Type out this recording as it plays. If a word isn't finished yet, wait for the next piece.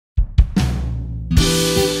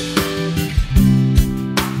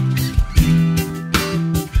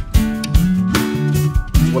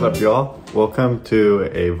What up, y'all? Welcome to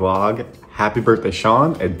a vlog. Happy birthday,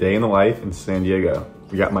 Sean. A day in the life in San Diego.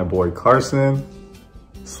 We got my boy Carson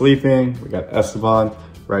sleeping. We got Esteban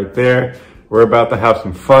right there. We're about to have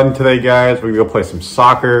some fun today, guys. We're gonna go play some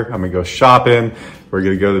soccer. I'm gonna go shopping. We're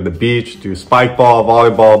gonna go to the beach, do spike ball,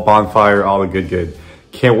 volleyball, bonfire, all the good.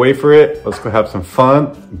 Can't wait for it. Let's go have some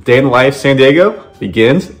fun. Day in the life, San Diego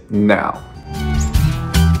begins now.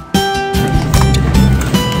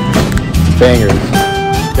 Bangers.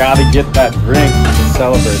 Gotta get that drink to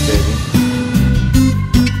celebrate, baby.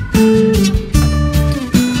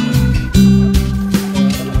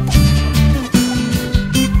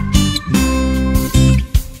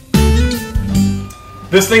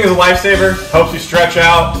 This thing is a lifesaver. Helps you stretch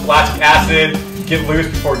out, lactic acid, get loose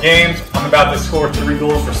before games. I'm about to score 3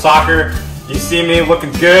 goals for soccer. You see me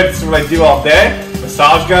looking good. This is what I do all day.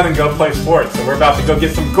 Massage gun and go play sports. So we're about to go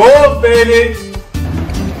get some goals, baby.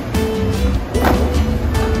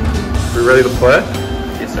 We ready to play?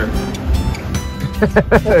 Yes, sir.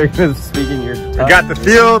 Speaking your We got the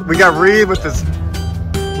field. We got Reed with his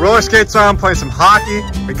roller skates on, playing some hockey.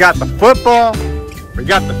 We got the football. We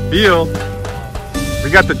got the field.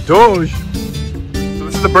 We got the Doge. So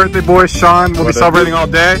this is the birthday boy, Sean. We'll be celebrating all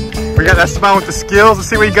day. We got Esteban with the skills. Let's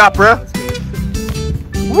see what you got, bro.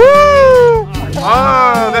 Woo!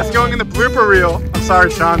 Oh, that's going in the blooper reel. I'm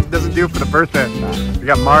sorry, Sean. Doesn't do it for the birthday. We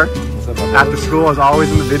got Mark after school, as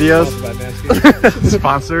always in the videos.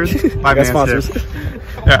 Sponsored by Manscaped.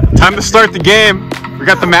 Yeah, time to start the game. We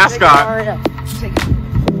got the mascot.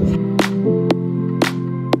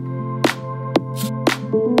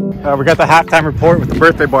 We got the halftime report with the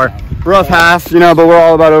birthday bar. Rough half, you know, but we're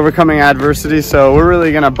all about overcoming adversity, so we're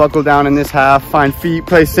really gonna buckle down in this half, find feet,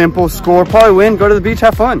 play simple, score, probably win, go to the beach,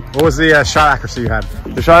 have fun. What was the shot accuracy you had?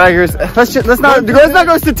 The shot accuracy, let's not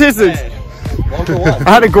go statistics. I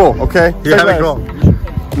had a goal, okay? You had a goal.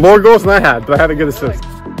 More goals than I had, but I had a good assist.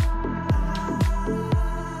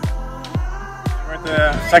 We're at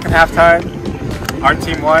the second halftime. Our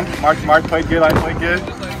team won. Mark played good, I played good.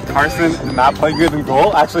 Carson did not play good in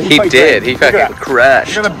goal. Actually, he played did. Great. He fucking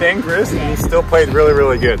crashed. You're gonna bang wrist, and he still played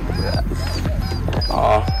really good.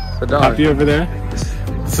 Oh, happy over there.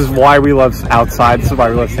 This is why we love outside. This is why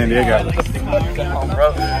we love San Diego.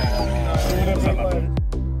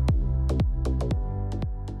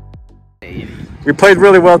 We played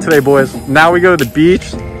really well today, boys. Now we go to the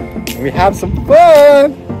beach and we have some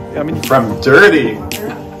fun. I mean, from dirty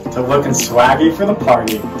to looking swaggy for the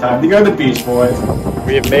party. Time to go to the beach, boys.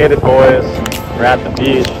 We have made it, boys. We're at the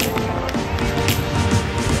beach.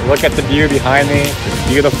 Look at the view behind me. It's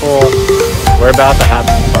beautiful. We're about to have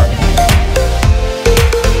some fun.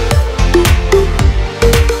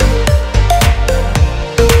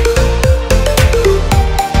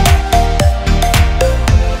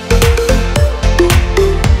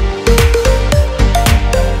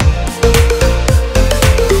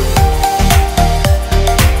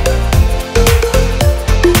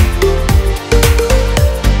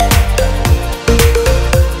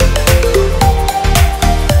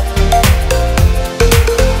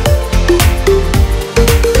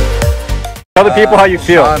 Tell the people how you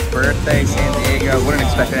feel. Sean's birthday, San Diego. Wouldn't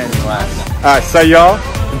expect anything less. Alright, so y'all,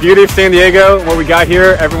 the beauty of San Diego, what we got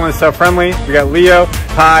here, everyone is so friendly. We got Leo,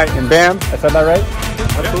 Ty, and Bam. I said that right?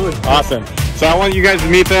 Absolutely. Awesome. So I want you guys to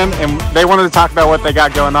meet them, and they wanted to talk about what they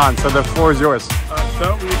got going on. So the floor is yours.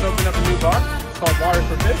 So we just opened up a new bar. It's called Waters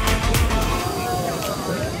for Fish.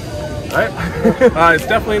 Right? It's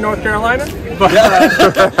definitely North Carolina. But here we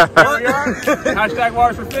are. Hashtag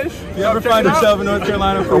Waters for Fish. If you ever find yourself in North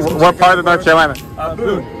Carolina, What part of North Carolina?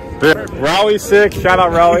 Boone. Raleigh's sick. Shout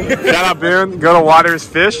out Raleigh. Shout out Boone. Go to Waters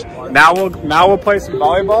Fish. Now we'll play some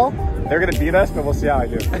volleyball. They're gonna beat us, but we'll see how I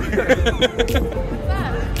do.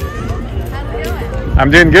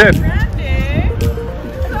 I'm doing good.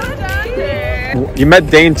 You met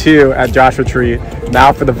Dane 2 at Joshua Tree.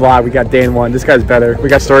 Now for the vlog, we got Dane 1. This guy's better. We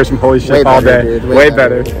got stories from Holy Shit all day. Dude, way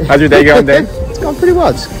better. How's your day going, Dane? It's going pretty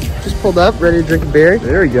well. Just pulled up, ready to drink a beer.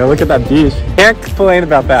 There we go. Look at that beach. Can't complain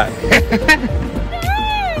about that.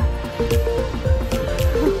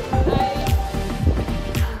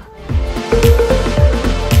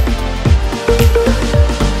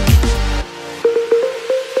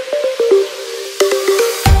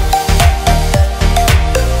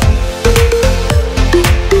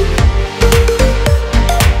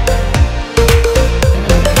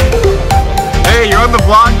 The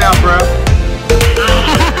vlog now, bro.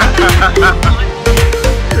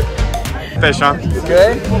 Hey, Sean.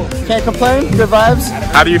 Good. Can't complain. Good vibes.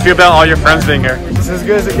 How do you feel about all your friends being here? It's as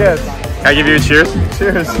good as it gets. Can I give you a cheers?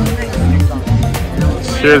 Cheers.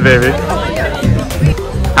 Cheers, baby.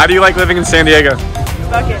 How do you like living in San Diego?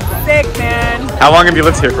 fucking sick, man. How long have you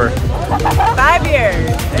lived here for? 5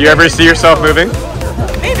 years. Do you ever see yourself moving?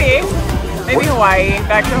 Maybe Hawaii.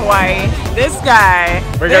 Back to Hawaii. This guy.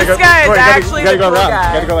 You Actually gotta go the cool around.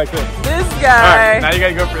 guy. You gotta go like this. This All guy. right, now you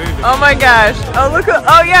gotta go for anything. Oh my gosh. Oh look.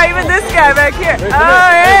 Oh yeah, even this guy back here. Oh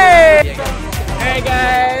hey. Hey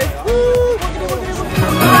guys.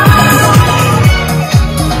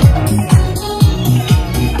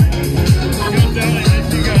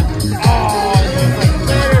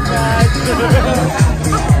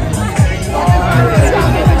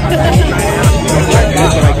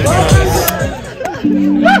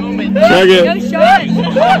 Go shot.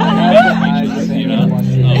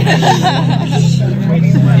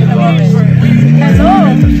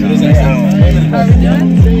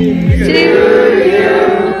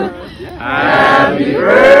 Happy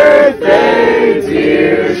birthday,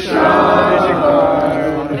 dear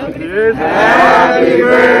Sean. Happy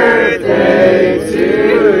birthday to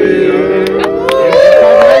you.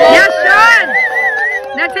 Yes, Sean!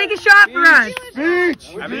 Now take a shot for us.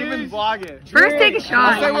 Beach! I'm even vlogging. First, take a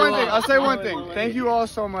shot. I'll say one thing. Thank you all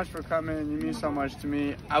so much for coming. You mean so much to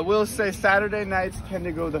me. I will say Saturday nights tend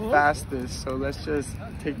to go the fastest. So let's just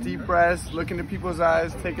take deep breaths, look into people's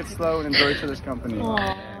eyes, take it slow, and enjoy each other's company.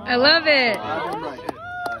 I love it.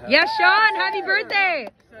 Yes, Sean, happy birthday.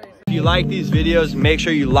 If you like these videos, make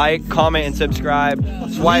sure you like, comment, and subscribe.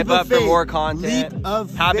 Swipe up for more content.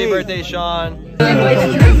 Happy birthday, Sean.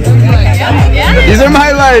 These are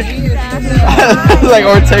my like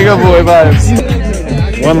Ortega boy vibes.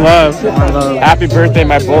 One love. Happy birthday,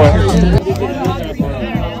 my boy.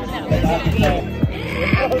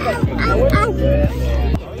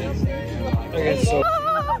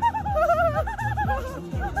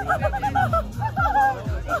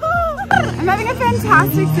 I'm having a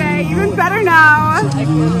fantastic day, even better now.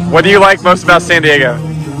 What do you like most about San Diego?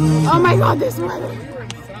 Oh my god, this weather.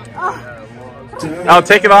 Oh,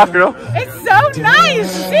 take it off, girl. It's so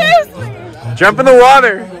nice, seriously. Jump in the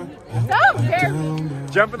water. So very.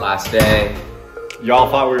 Jump in the Last day. Y'all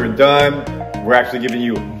thought we were done. We're actually giving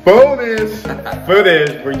you bonus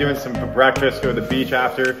footage. We're doing some breakfast, go to the beach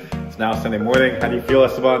after. It's now Sunday morning. How do you feel,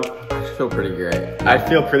 Esteban? I feel pretty great. I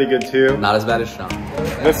feel pretty good too. Not as bad as Sean.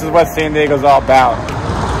 This is what San Diego's all about.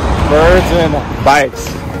 Birds and bikes.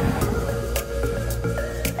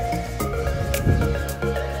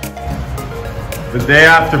 The day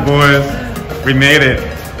after, boys, we made it.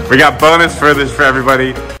 We got bonus footage for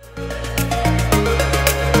everybody.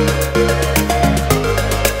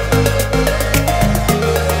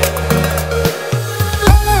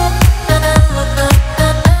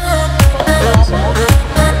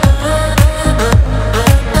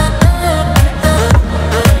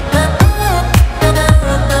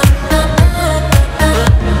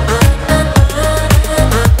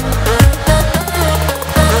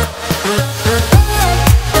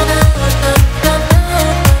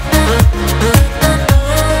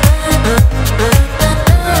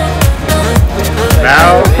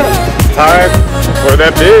 Now, time for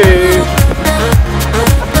the beach.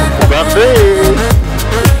 The beach.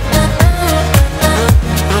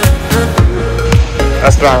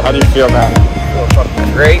 Esteban, how do you feel now?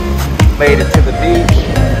 Great. Made it to the beach.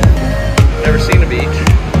 Never seen a beach.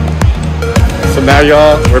 So now,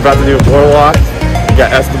 y'all, we're about to do a boardwalk. We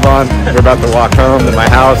got Esteban. We're about to walk home to my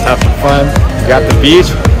house, have some fun. We got the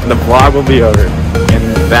beach, and the vlog will be over.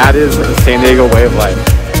 And that is the San Diego way of life.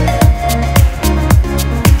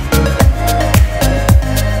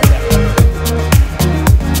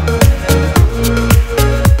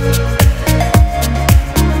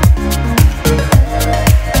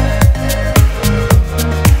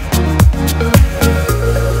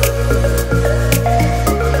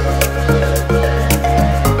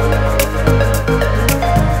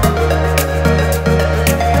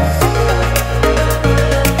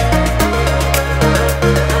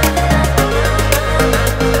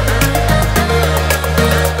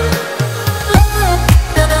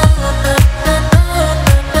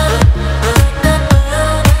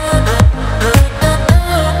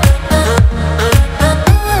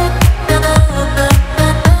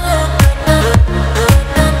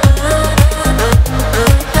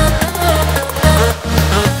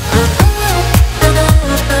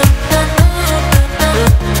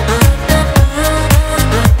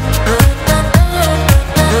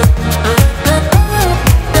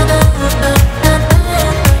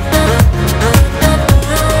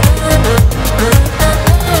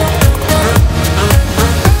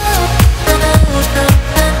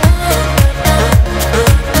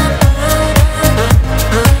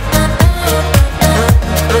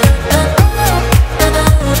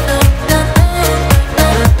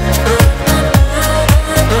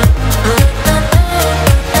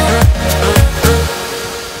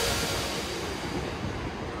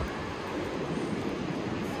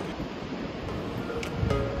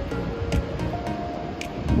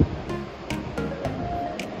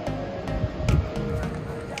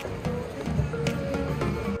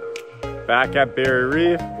 back at Barrier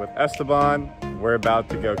Reef with Esteban. We're about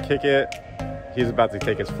to go kick it. He's about to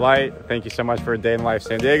take his flight. Thank you so much for a day in life,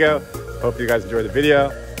 San Diego. Hope you guys enjoyed the video.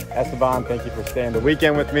 Esteban, thank you for staying the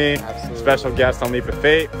weekend with me. Absolutely. Special guest on Leap of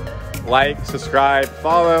Fate. Like, subscribe,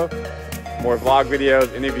 follow. More vlog videos,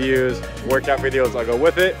 interviews, workout videos, I'll go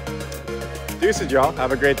with it. Deuces, y'all.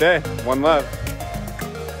 Have a great day. One love.